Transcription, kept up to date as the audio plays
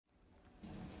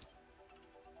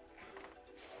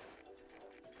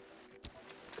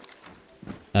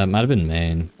It might have been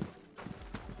main.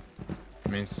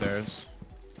 Main stairs.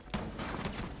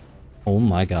 Oh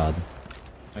my god.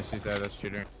 I see that. That's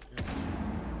shooting.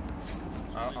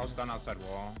 I'll stun outside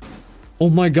wall. Oh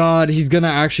my god, he's gonna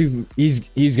actually...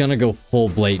 He's gonna go full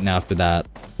blatant after that.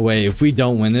 Wait, if we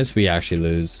don't win this, we actually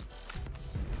lose.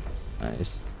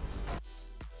 Nice.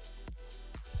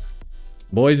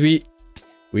 Boys, we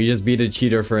just beat a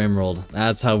cheater for Emerald.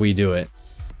 That's how we do it.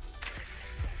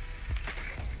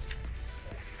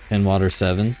 In water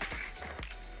 7.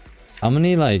 How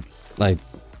many like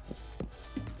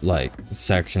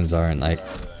sections are in like...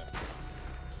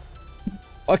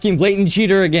 Fucking blatant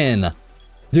cheater again.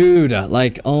 Dude,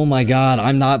 like, oh my god,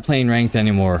 I'm not playing ranked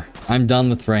anymore. I'm done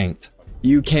with ranked.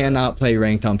 You cannot play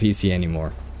ranked on PC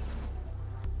anymore.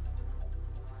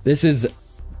 This is...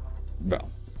 Bro.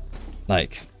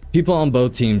 Like, people on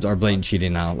both teams are blatant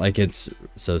cheating now. Like, it's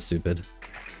so stupid.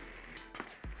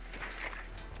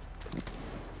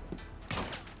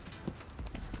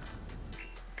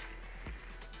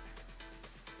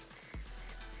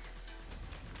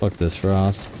 Fuck this,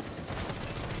 Frost.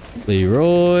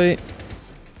 Leroy.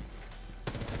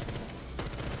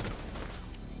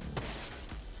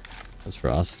 That's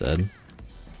Frost dead.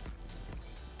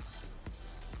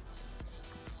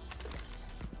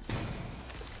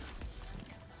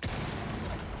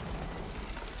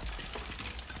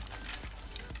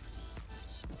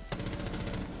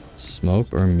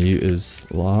 Smoke or mute is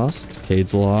lost.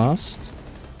 Cade's lost.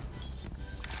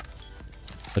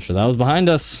 Metro, that was behind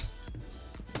us.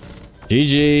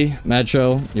 GG,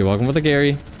 Metro. You're welcome with a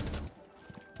Gary.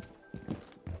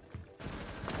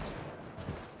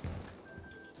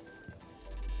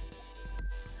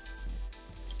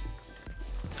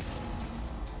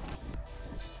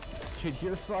 Dude,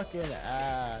 you're fucking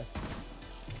ass.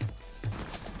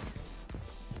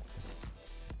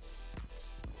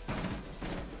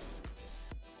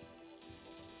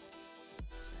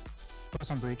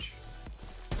 Close on breach.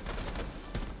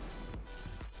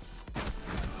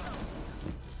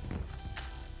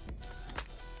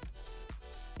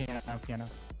 Piano now, piano.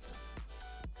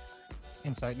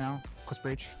 Inside now, close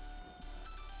breach.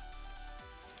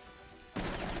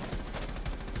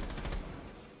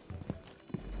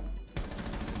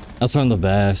 That's one of the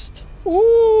best.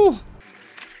 Ooh.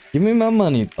 Give me my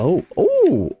money. Oh,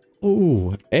 oh,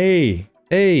 oh. Hey,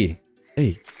 hey,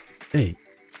 hey, hey,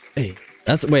 hey.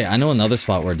 That's, wait, I know another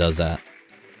spot where it does that.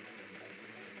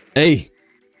 Hey,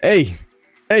 hey,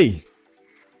 hey.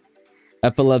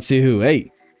 Epilepsy who?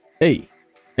 Hey, hey,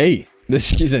 hey. This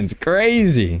season's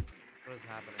crazy. What is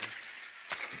happening?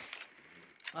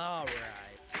 Alright.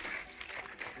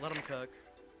 Let him cook.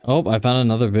 Oh, I found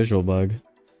another visual bug.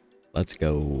 Let's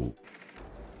go.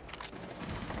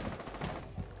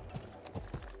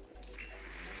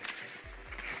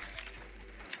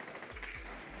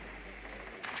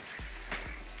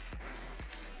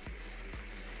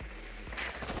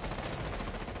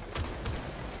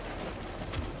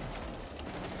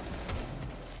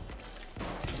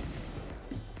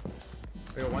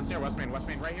 Wait, one's near West Main,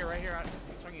 right here,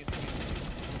 Swing.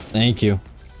 Thank you.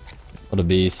 What a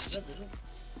beast.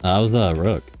 That was the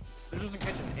rook. There's just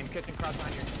in kitchen, cross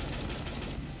behind you.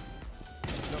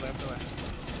 Still there.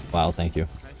 Wow, thank you.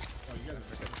 Nice. Oh, you guys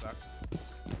are freaking suck.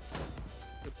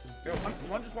 Yo,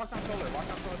 one just walked down solar,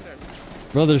 there.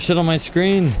 Bro, there's shit on my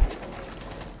screen.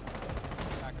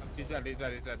 He's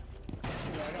dead.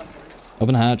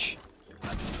 Open hatch.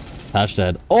 Hatch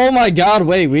dead. Oh my god,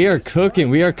 wait, we are cooking.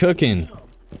 Alright,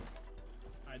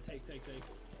 take.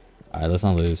 Alright, let's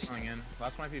not lose. Going in.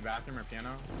 Last might be bathroom or piano.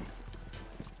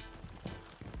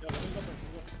 Yo, let me go first.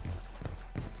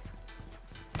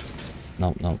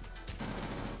 Nope.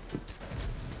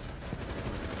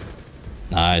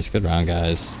 Nice, good round,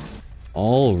 guys.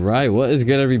 All right, what is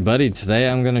good, everybody? Today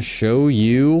I'm gonna show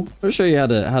you how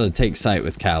to take sight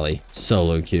with Callie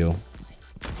solo queue.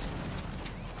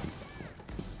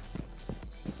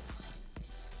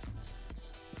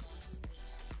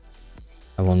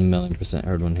 I 1,000,000%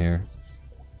 heard one here.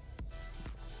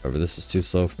 However, this is too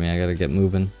slow for me. I gotta get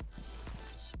moving.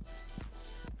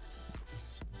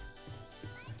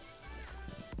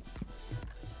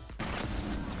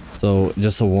 So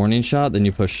just a warning shot, then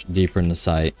you push deeper into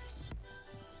sight.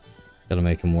 Gotta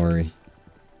make him worry.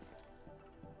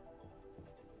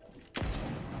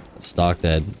 Stock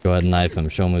dead. Go ahead and knife him.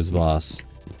 Show him who's boss.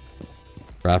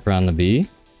 Wrap around the B.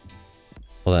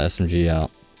 Pull that SMG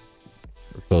out.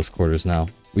 We're close quarters now.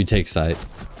 We take sight.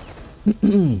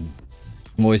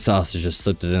 Moist sausage just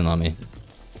slipped it in on me.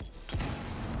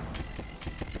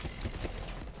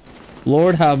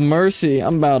 Lord have mercy.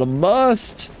 I'm about to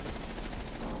bust.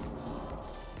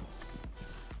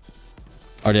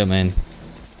 Already up main.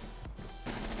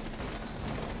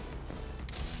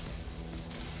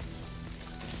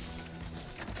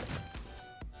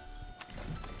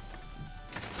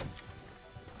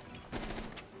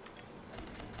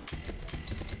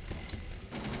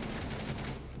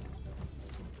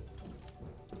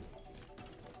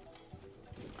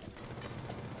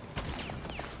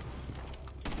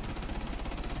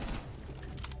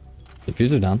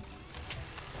 Diffuser down.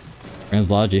 Rams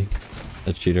Logi.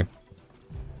 That's cheater.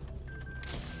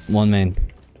 One main.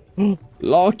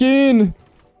 Lock in!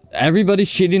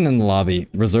 Everybody's cheating in the lobby.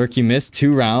 Berserk, you missed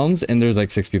 2 rounds and there's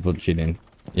like 6 people cheating.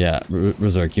 Yeah,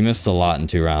 Berserk, you missed a lot in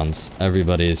 2 rounds.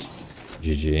 Everybody's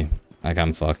GG. Like,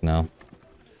 I'm fucked now.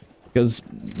 Because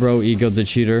bro egoed the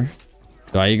cheater.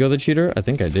 Do I ego the cheater? I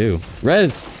think I do.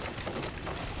 Rez!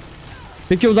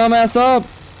 Pick your dumb ass up!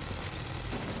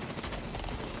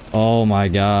 Oh my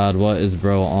god, what is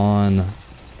bro on?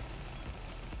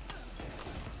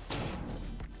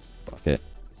 Fuck it.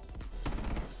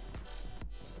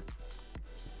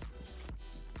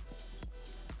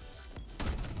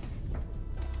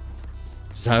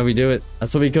 This is how we do it.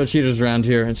 That's what we kill cheaters around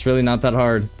here. It's really not that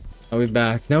hard. I'll be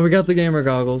back. Now we got the gamer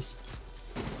goggles.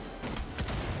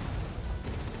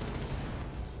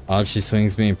 Oh, she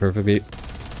swings me in perfect beat.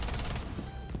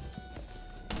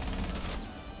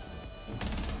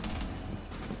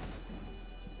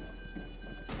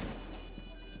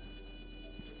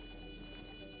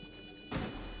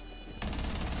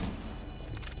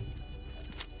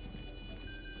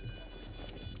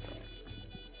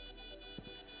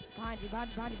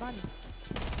 Body.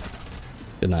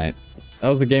 Good night. That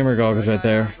was the gamer goggles right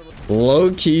there.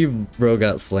 Low key, bro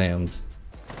got slammed.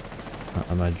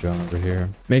 I might drone over here.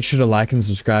 Make sure to like and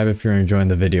subscribe if you're enjoying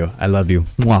the video. I love you.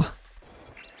 Mwah.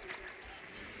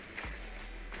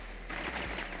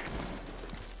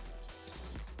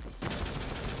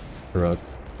 Heroic.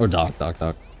 Or Doc.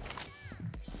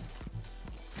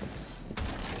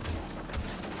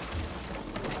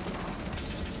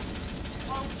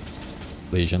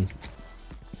 Legion.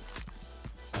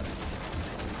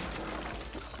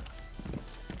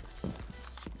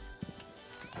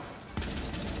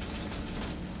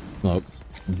 Smoke.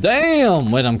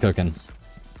 Damn! Wait, I'm cooking.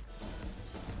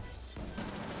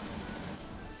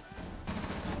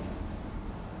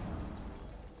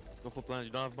 Go full plan,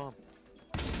 you don't have bomb.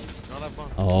 You don't have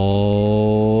bomb.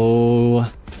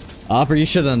 Oh. Opper, you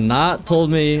should have not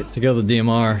told me to go to the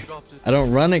DMR. I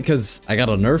don't run it because I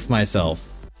gotta nerf myself.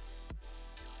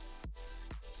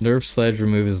 Nerf Sledge,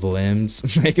 remove his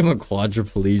limbs. Make him a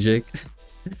quadriplegic.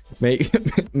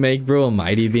 make bro a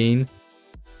mighty bean.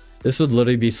 This would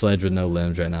literally be Sledge with no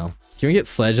limbs right now. Can we get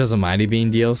Sledge as a mighty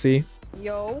bean DLC?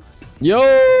 Yo,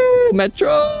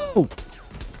 Metro!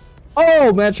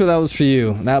 Oh, Metro, that was for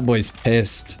you. That boy's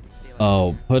pissed.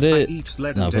 Oh, put it.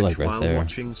 No, put it like right there.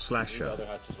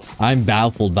 I'm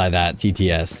baffled by that,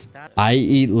 TTS. I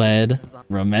eat lead.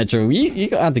 Bro, Metro,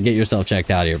 you gonna have to get yourself checked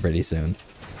out here pretty soon.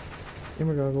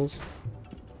 Gamer goggles.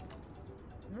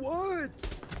 What?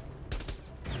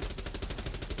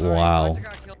 Wow.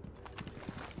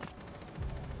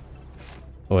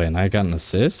 Oh wait, and I got an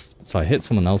assist? So I hit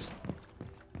someone else.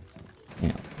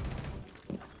 Yeah.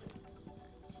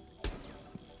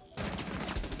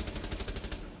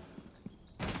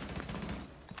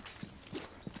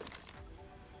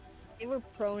 they were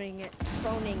proning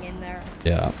in there.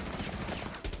 Yeah.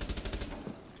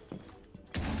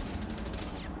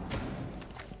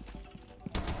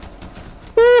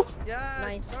 Yeah.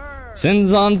 Nice.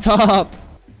 Sin's on top.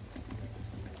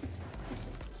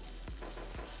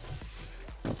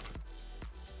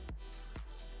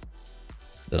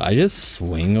 Did I just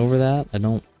swing over that? I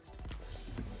don't...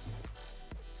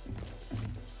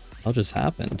 What just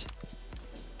happened?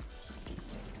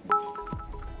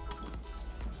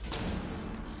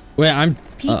 Wait, I'm...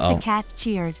 Pete the cat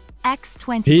cheered.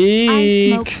 X20. Peek!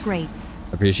 I smoke grapes.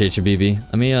 Appreciate you, BB.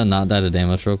 Let me not die to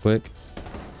Damos real quick.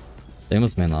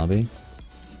 Damos main lobby.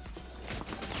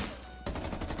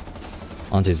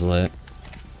 Auntie's lit.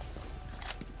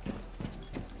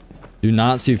 Do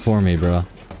not C4 me, bro.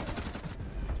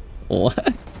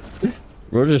 What?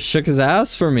 Bro just shook his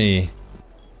ass for me.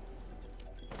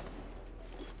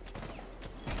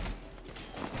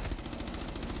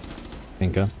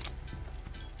 Pinka.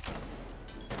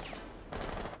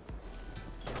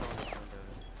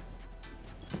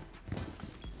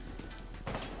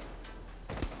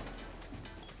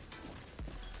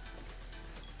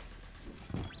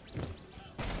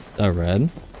 That red?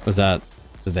 Was that...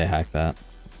 Did they hack that?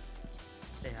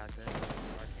 They hacked it.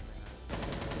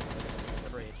 The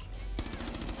breach.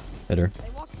 Hit her. They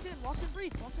walked in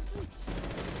breach.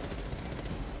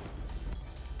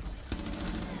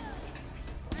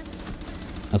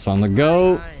 That's on the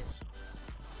go. Nice.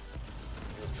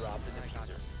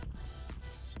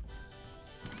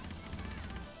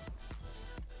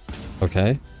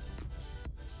 Okay.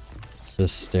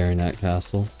 Just staring at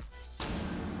castle.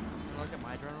 Look at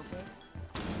my drone real quick.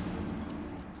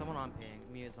 Someone on ping.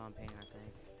 Me is on ping, I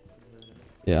think.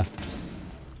 Yeah.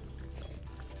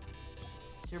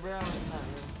 Your barrel is not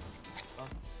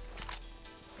alpha.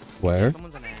 Where?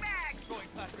 Someone's an A.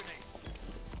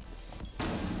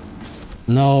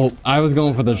 No, I was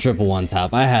going for the triple one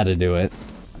tap. I had to do it.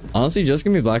 Honestly, just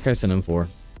give me black ice and M4.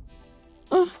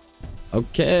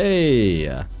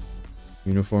 Okay.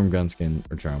 Uniform, gun skin,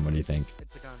 or charm. What do you think?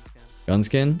 It's a gun skin. Gun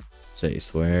skin? Say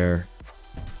swear.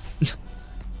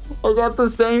 I got the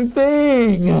same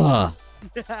thing.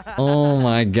 Oh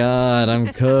my god, I'm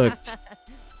cooked.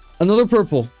 Another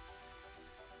purple.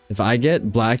 If I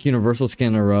get black universal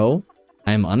skin in a row,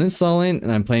 I'm uninstalling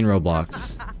and I'm playing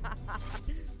Roblox.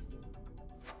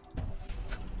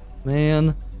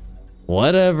 Man,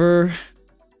 whatever.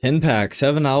 10 pack,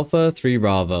 7 alpha, 3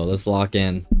 bravo. Let's lock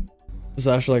in. Does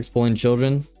Asher likes pulling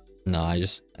children? No, I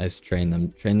just train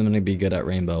them. Train them to be good at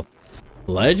rainbow.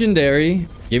 Legendary.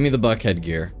 Give me the buckhead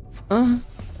gear.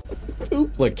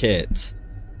 Duplicate.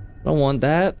 I don't want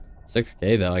that.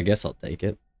 6k though, I guess I'll take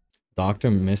it. Dr.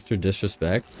 Mr.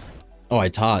 Disrespect. Oh, I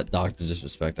taught Dr.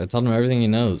 Disrespect. I taught him everything he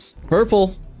knows.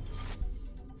 Purple.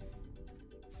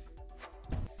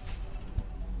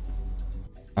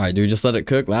 Alright, dude, just let it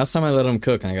cook. Last time I let him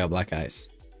cook and I got black ice.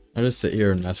 I just sit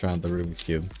here and mess around with the Rubik's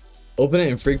Cube. Open it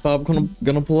and Freak Bob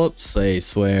gonna pull up. Say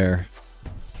swear.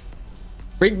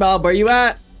 Freak Bob, where you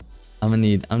at? I'm gonna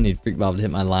need Freak Bob to hit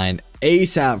my line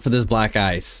ASAP for this black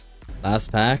ice.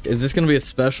 Last pack. Is this gonna be a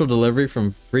special delivery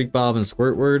from Freak Bob and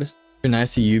Squirtword? If you're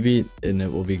nice to Ubi and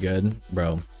it will be good.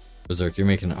 Bro, Berserk, you're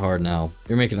making it hard now.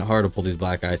 You're making it hard to pull these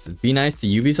black ices. Be nice to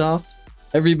Ubisoft.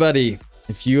 Everybody,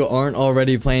 if you aren't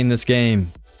already playing this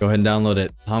game, go ahead and download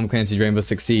it. Tom Clancy's Rainbow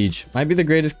Six Siege. Might be the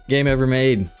greatest game ever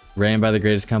made. Ran by the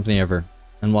greatest company ever.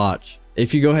 And watch.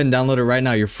 If you go ahead and download it right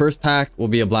now, your first pack will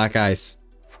be a black ice.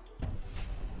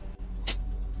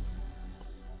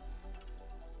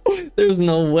 There's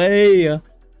no way.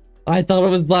 I thought it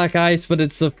was black ice, but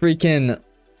it's the freaking...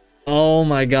 Oh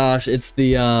my gosh. It's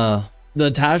the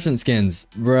attachment skins.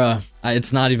 Bruh.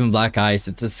 It's not even black ice.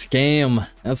 It's a scam.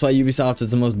 That's why Ubisoft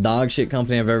is the most dog shit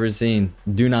company I've ever seen.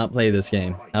 Do not play this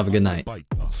game. Have a good night.